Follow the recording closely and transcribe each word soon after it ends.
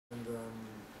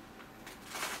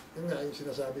Yun nga, yung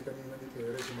sinasabi kanina ni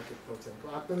Tere, sumakit po siya.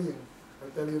 Actually,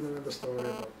 I'll tell you naman the story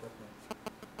about that.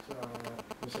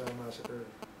 Sa massacre.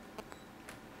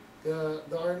 Kaya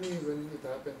the army, when it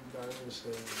happened, the army was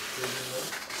saying,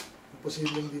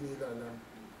 imposibleng di nila alam.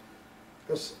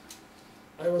 Because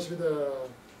I was with a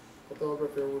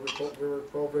photographer, we were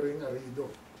covering Arido.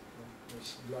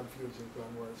 There's blood feuds and clan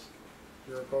wars.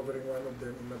 We were covering one of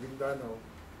them in Maguindanao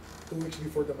 2 weeks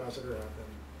before the massacre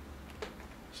happened.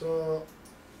 So,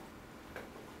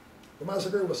 the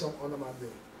massacre was on a Monday.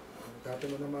 It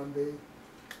happened on a Monday.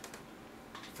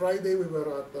 Friday, we were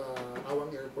at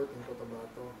Awang Airport in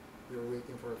Cotabato. We were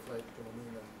waiting for a flight to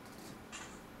Manila.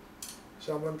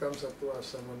 Someone comes up to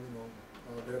us, someone,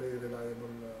 a very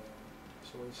reliable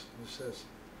source, who says,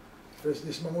 there's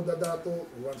this Mangudadato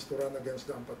who wants to run against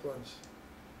the Ampatuans.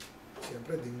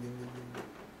 Siyempre, ding.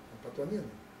 Ampatuan yun.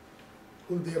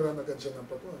 Could they run against the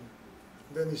Ampatuan?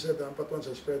 And then he said, the Ampatuans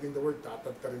are spreading the word,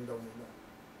 tatad ka rin daw nila.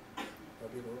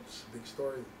 Sabi ko, it's a big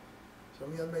story. So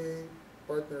me and my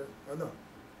partner,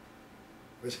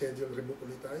 reschedule, rebook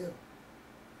ulit tayo.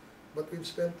 But we've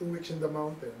spent 2 weeks in the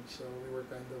mountains, so we were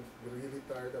really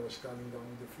tired. I was coming down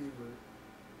with the fever.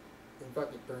 In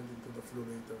fact, it turned into the flu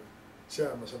later.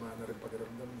 Siya, masama na rin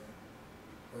pakiramdam niya.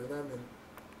 Kaya namin,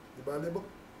 di ba, libok,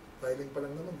 filing pa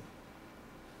lang naman.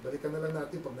 Balikan na lang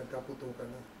natin pag nagkaputukan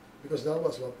na. Because that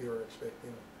was what we were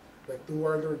expecting. Like 2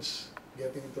 warlords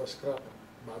getting into a scrap,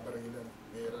 babarilan,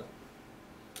 gera.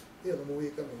 Yan,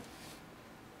 umuwi kami.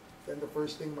 Then the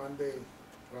first thing Monday,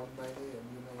 around 9 a.m.,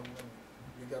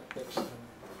 we got text na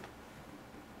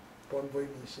convoy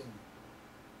missing.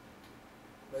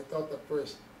 I thought at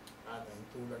first,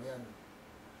 nahinto lang yan.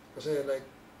 Kasi like,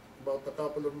 about a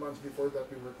couple of months before that,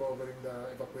 we were covering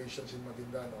the evacuations in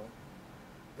Maguindanao.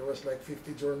 There was like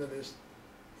 50 journalists,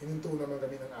 hininto naman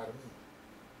kami ng army.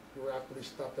 We were actually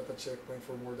stopped at a checkpoint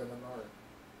for more than an hour.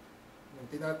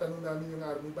 Nung tinatanong namin yung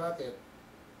army, bakit?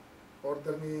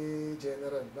 Order ni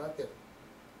General, bakit?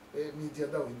 Media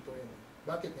daw, hintuin.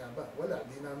 Bakit nga ba? Wala,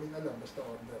 di namin alam, basta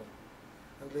order.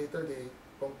 And later, they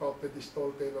concocted this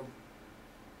tall tale of,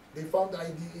 they found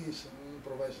IDEs,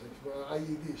 improvised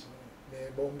IEDs. May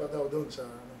bomba daw doon sa,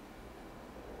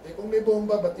 kung may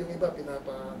bomba, ba't yung iba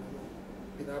pinapadaan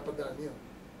yun?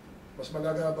 Mas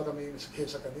malaga pa kami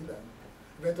kesa kanila.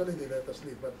 Eventually, they let us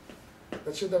leave, but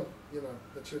that should have,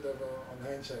 on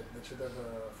hindsight, that should have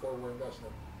forewarned us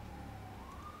that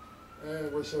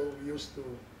we're so used to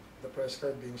the press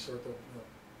card being sort of,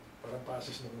 parang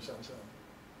passes mo kung saan-saan.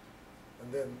 And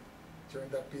then, during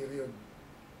that period,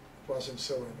 it wasn't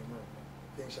so anymore.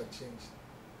 Things had changed.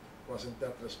 It wasn't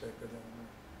that respected anymore.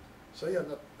 So yeah,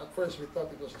 at first we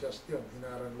thought it was just yun,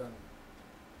 hinaran lang.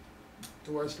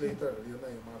 2 hours later, yun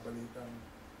na yung mga balitang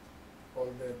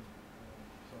all dead.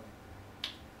 So,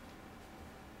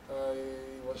 I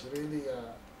was really,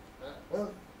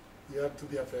 well, you have to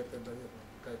be affected by it.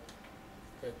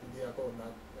 Kahit hindi ako,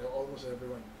 almost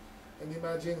everyone. And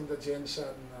imagine in the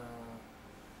Jensan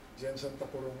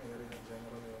Tapurong area,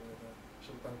 general area,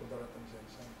 Sultan Kudarat and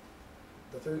Jensan.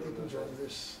 The 32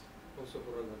 journalists. Also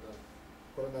Coronadal.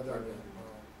 Coronadal,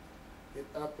 it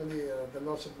actually, the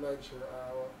loss of lives were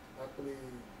actually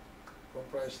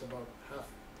comprised about half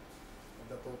of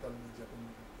the total media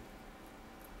community.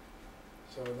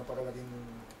 So napakalaking,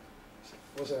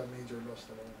 was a major loss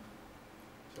talaga.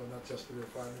 So not just to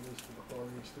their families, to the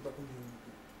colleagues, to the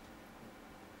community.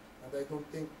 And I don't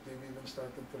think they've even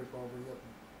started to recover yet.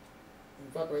 In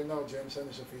fact, right now,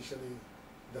 Jensen is officially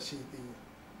the city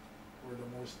where the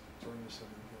most journalists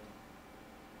have been killed.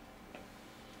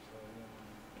 So,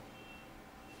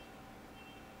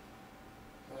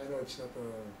 I know it's not a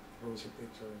rosy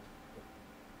picture, but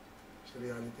it's the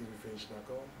reality we face back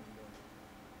home. And,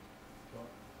 so,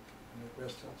 any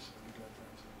questions? I'd be glad to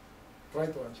answer.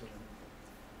 Try to answer them.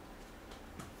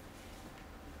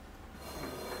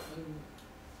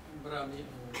 Marami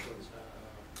ang sa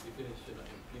definition of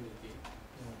impunity.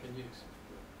 Can you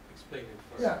explain it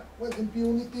further? Yeah, well,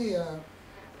 impunity,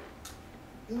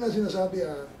 yun nga sinasabi,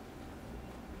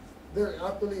 there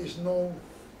actually is no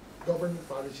government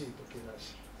policy to kill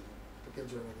us, to kill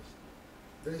journalists.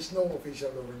 There is no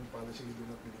official government policy, we do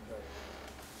not believe that.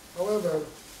 However,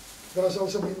 there has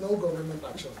also been no government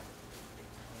action.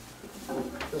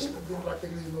 There's been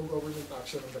practically no government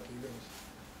action on the killings.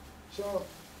 So,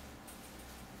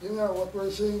 yun nga, what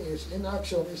we're saying is,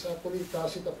 inaction is actually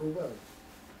tacit approval.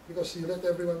 Because you let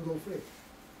everyone go free.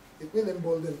 It will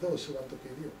embolden those who want to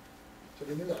kill you.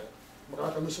 Sabi nila,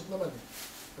 makakalusot naman eh.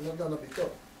 I'm not gonna be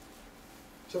caught.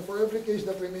 So for every case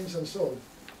that remains unsolved,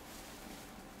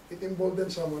 it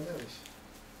emboldens someone else.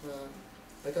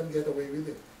 I can get away with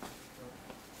it.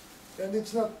 And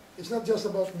it's not just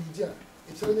about media.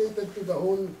 It's related to the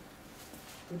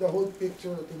whole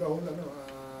picture, to the whole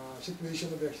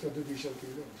situation of extrajudicial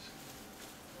killings.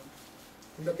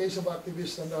 In the case of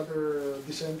activists and other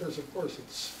dissenters, of course,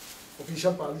 it's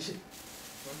official policy.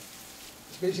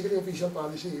 It's basically official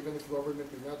policy, even if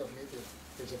government will not admit it.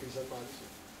 It's official policy.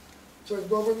 So if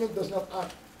government does not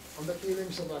act on the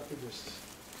killings of activists,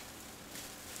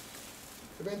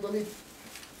 eventually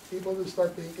people will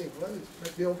start thinking, well, it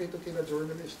might be okay to kill a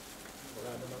journalist.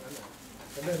 Wala namang ano.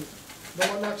 And then, no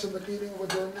one acts on the killing of a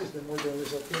journalist, then more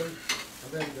journalists are killed.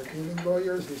 And then they're killing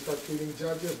lawyers, they start killing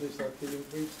judges, they start killing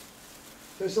priests.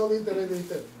 So it's all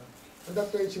interrelated. And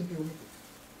that creates impunity.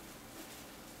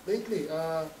 Lately,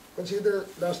 consider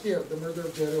last year, the murder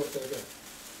of Jerry Ortega.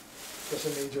 It was a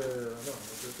major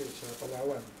case,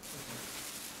 Palawan.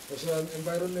 He was an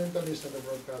environmentalist and a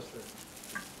broadcaster.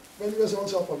 Well, he was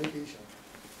also a politician.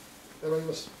 Pero he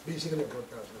was basically a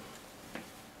broadcaster.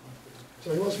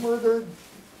 So he was murdered.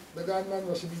 The gunman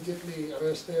was immediately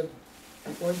arrested.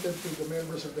 He pointed to the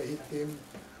members of the hit team,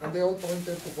 and they all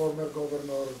pointed to former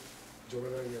Governor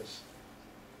Joel Reyes.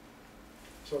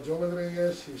 So Joel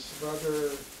Reyes, his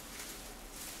brother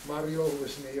Mario, who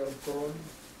was mayor of Coron,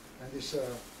 and his,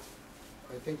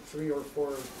 I think, 3 or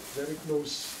 4 very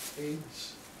close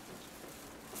aides.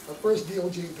 At first,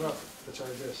 DOJ dropped the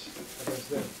charges against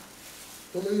them.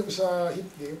 Tuloy yung sa hit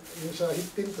team,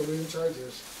 tuloy yung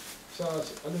charges. Sa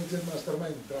alleged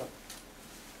mastermind, dropped.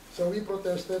 So we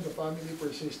protested, the family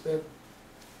persisted.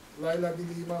 Laila de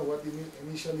Lima, what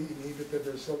initially inhibited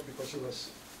herself because she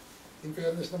was, in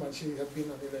fairness naman, she had been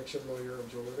an election lawyer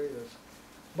of Joel Reyes.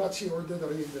 But she ordered a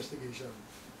reinvestigation.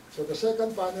 So the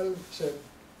second panel said,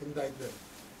 indict them.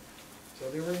 So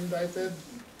they were indicted,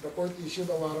 the court issued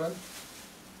a warrant.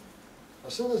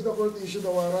 As soon as the court issued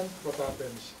a warrant, what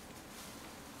happens?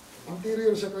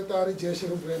 Interior Secretary Jesse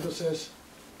Robredo says,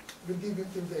 we'll give him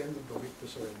till the end of the week to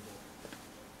surrender.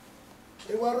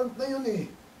 Eh, warrant na yun eh.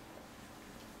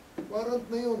 Warrant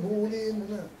na yun, huhuliin mo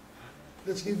na.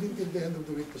 Let's give him till the end of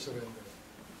the week to surrender.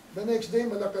 The next day,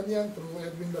 Malacanang, through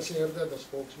Edwin Lacerda, the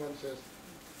spokesman, says,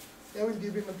 yeah, we'll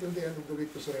give him until the end of the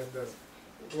week to surrender.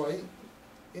 Why?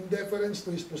 In deference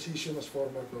to his position as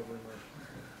former governor.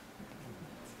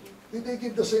 Did they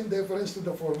give the same deference to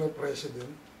the former president?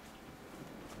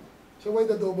 So why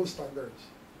the double standards?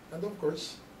 And of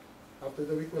course, after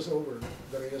the week was over,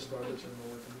 the Reyes brothers are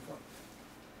nowhere to be found.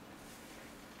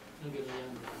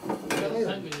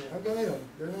 Hanggang ngayon,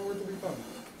 they're nowhere to be found.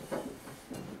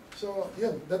 So,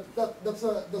 yeah, that's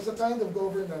the kind of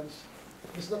governance.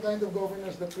 It's the kind of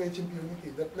governance that creates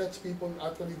impunity, that lets people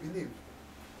actually believe.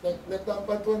 Like the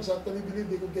patrons actually believe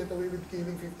they could get away with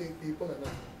killing 58 people and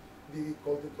not be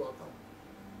called into account.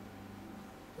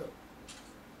 So,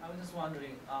 I was just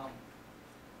wondering,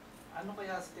 ano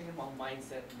kaya sa tingin mo ang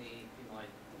mindset ni Pinoy?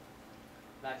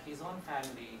 Like his own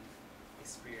family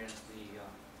experienced the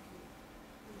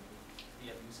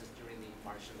abuses during the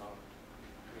martial law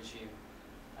regime,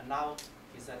 and now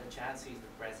he's had a chance, he's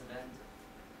the president.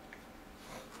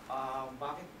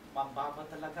 Bakit mababa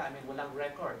talaga? I mean, walang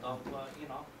record of, I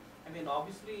mean,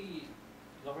 obviously,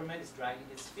 government is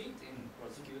dragging its feet in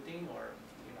prosecuting or,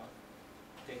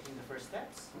 taking the first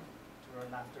steps to run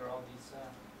after all these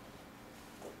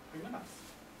criminals.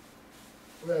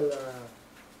 well,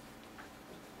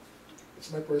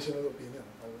 it's my personal opinion.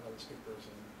 I'll speak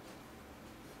personally.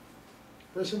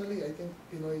 Personally, I think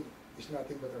Pinoy is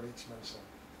nothing but a rich man's son.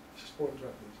 He's spoiled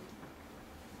rat.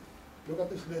 Look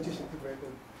at his legislative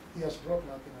record. He has brought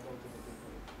nothing about to the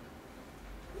people.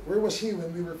 Where was he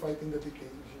when we were fighting the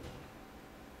dictatorship?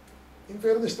 In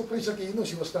fairness to Chris Aquino,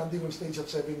 she was standing on stage at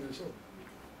 7 years old.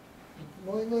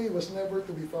 Noy Noy was never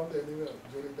to be found anywhere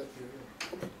during that period.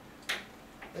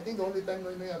 I think the only time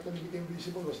Noy Noy actually became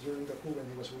visible was during the coup when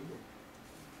he was wounded.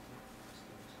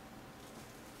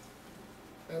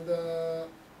 And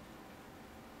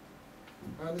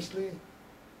honestly,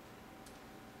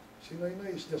 si Noy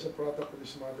Noy is just a product of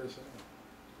his mother's son.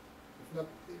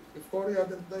 If Cory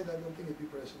hadn't died, I don't think he'd be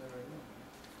president right now.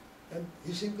 And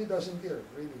he simply doesn't care,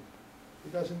 really. He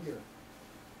doesn't care.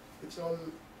 It's all,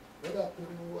 wala,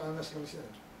 puro angas lang siya.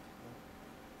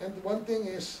 And one thing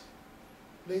is,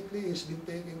 lately he's been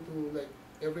taking to, like,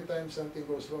 every time something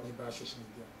goes wrong, he bashes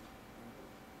media.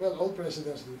 Well, all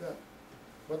presidents do that.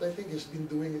 But I think he's been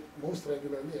doing it most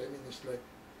regularly. I mean, it's like,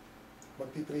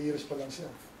 magti 3 years pa lang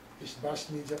siya. He's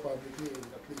bashed media publicly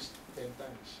at least 10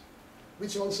 times.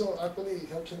 Which also actually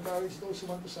helps encourage those who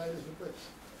want to silence the press.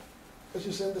 Because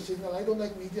you send the signal, I don't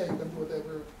like media, you can do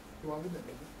whatever you want with them.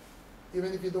 Even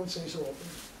if you don't say so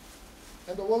openly.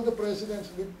 And of all the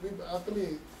presidents, we've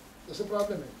actually, there's a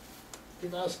problem.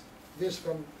 We've asked this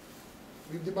from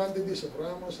We've demanded this of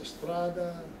Ramos,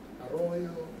 Estrada,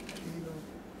 Arroyo, Aquino.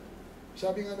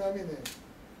 Sabi nga namin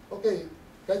okay,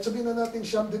 kahit sabihin na natin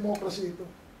siyang democracy ito,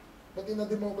 but in a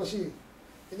democracy,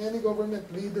 in any government,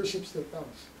 leadership still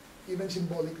counts. Even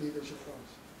symbolic leadership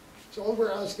counts. So all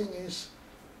we're asking is,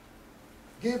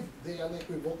 give the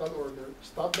unequivocal order,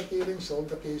 stop the killing, solve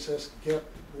the cases, get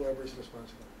whoever is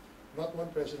responsible. Not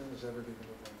one president has ever given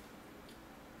a one.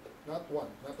 Not one,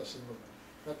 not a single one.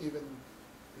 Not even,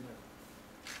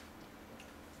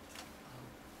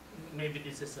 Maybe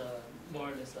this is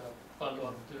more or less a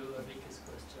follow-up to Ricky's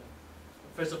question.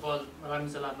 First of all, maraming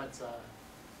salamat sa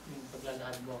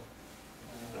paglalahad mo.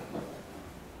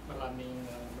 Marami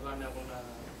akong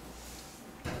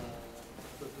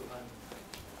natutuhan.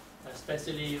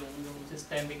 Especially yung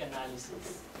systemic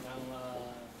analysis ng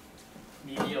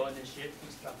media ownership,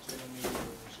 yung structure ng media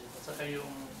ownership, at saka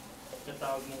yung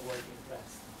natawag mong working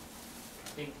class. I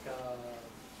think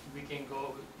we can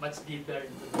go much deeper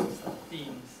into those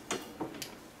themes.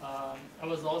 I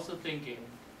was also thinking,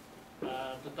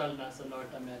 total nasa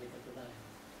North America tayo,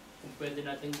 kung pwede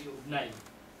natin iugnay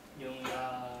yung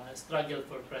struggle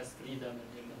for press freedom and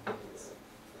human rights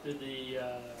to the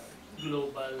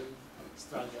global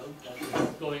struggle that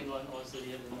is going on also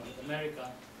here in North America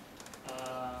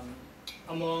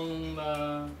among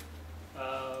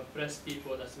press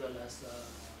people as well as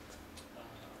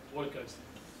workers.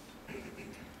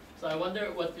 So I wonder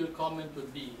what your comment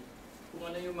would be kung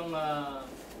ano yung mga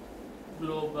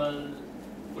global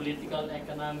political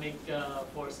economic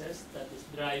forces that is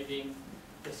driving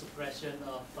the suppression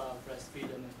of press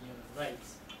freedom and human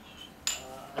rights.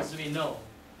 As we know,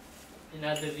 in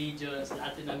other regions,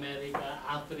 Latin America,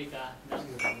 Africa,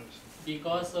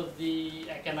 because of the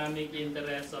economic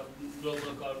interests of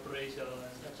global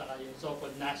corporations at saka yung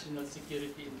so-called national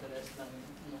security interest ng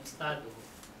Estado,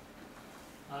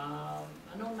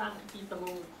 anong nakikita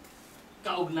mong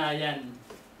kaugnayan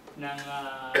ng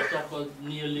so-called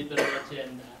neoliberal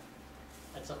agenda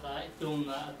at saka itong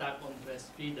attack on press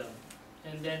freedom?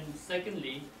 And then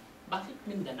secondly, bakit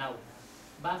Mindanao?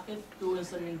 Bakit doon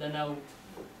sa Mindanao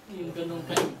yung ganung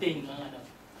kaigting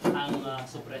ang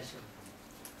suppression?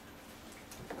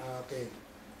 Okay.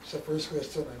 So first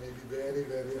question, I may be very,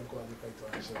 very unqualified to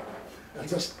answer. I'll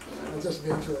just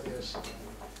venture a guess.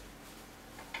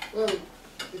 Well,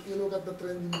 if you look at the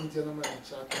trend in media naman,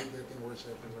 it's actually getting worse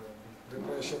everywhere.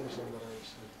 Repression is on the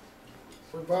rise.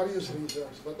 For various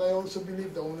reasons. But I also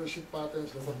believe the ownership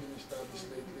patterns that have been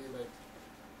established lately, like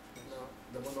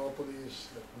the monopolies,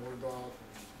 like Murdoch,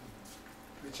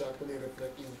 which actually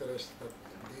reflect interests that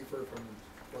differ from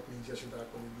what media should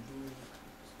actually be doing.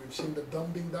 We've seen the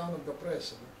dumbing down of the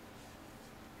press.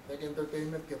 Like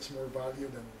entertainment gets more value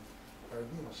than hard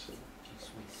news.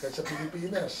 Kahit sa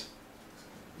Pilipinas,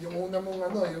 yung una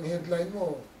mong yung headline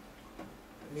mo,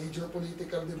 major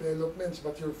political developments,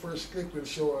 but your first click will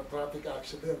show a traffic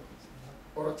accident.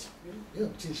 Or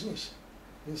chismis.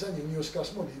 Minsan yung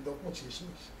newscast mo, lindok mo,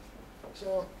 chismis.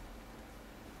 So,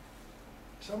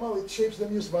 somehow it shapes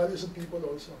the news values of people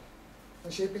also.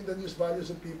 And shaping the news values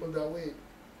of people that way,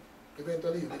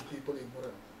 eventually you make people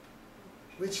ignorant.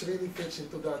 Which really fits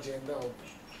into the agenda of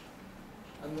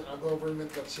a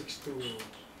government that seeks to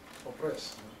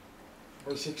oppress,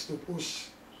 or seeks to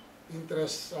push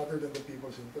interests other than the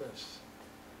people's interests.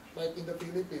 Like in the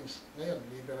Philippines, ngayon,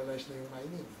 liberalized na yung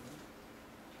mining.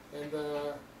 And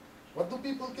what do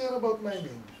people care about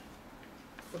mining?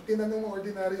 Pag tinanong mo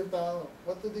ordinaryong tao,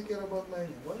 what do they care about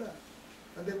mining? Wala.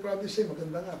 And they probably say,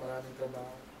 maganda nga, maraming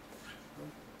trabaho.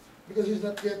 Because it's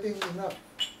not getting enough.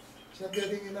 It's not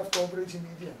getting enough coverage in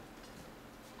media.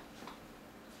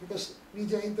 Because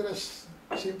media interests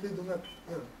simply do not,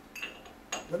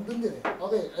 nandun din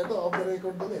Okay, ito, off the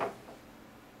record din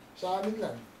Sa amin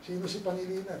lang, sino si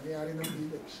Pangilinan, may-ari ng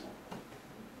Philex?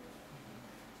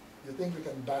 You think we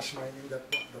can bash mining that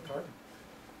hard?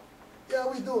 Yeah,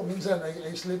 we do. Minsan,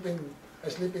 I slip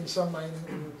in some mining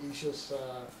issues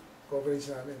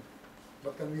coverage namin.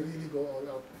 But can we really go all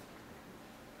out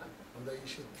on the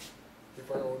issue if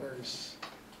our owner is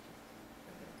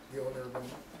the owner of a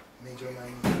major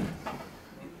mining?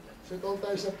 So it all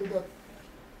ties up to that.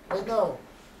 Right now,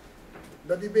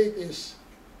 the debate is,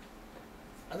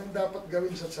 anong dapat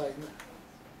gawin sa China?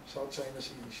 South China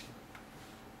Sea issue.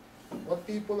 What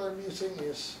people are missing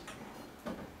is,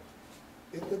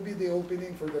 it could be the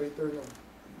opening for the return of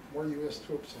more U.S.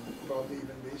 troops and probably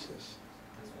even bases.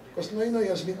 Because Noynoy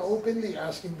has been openly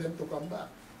asking them to come back,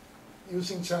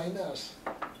 using China as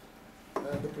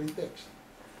the pretext.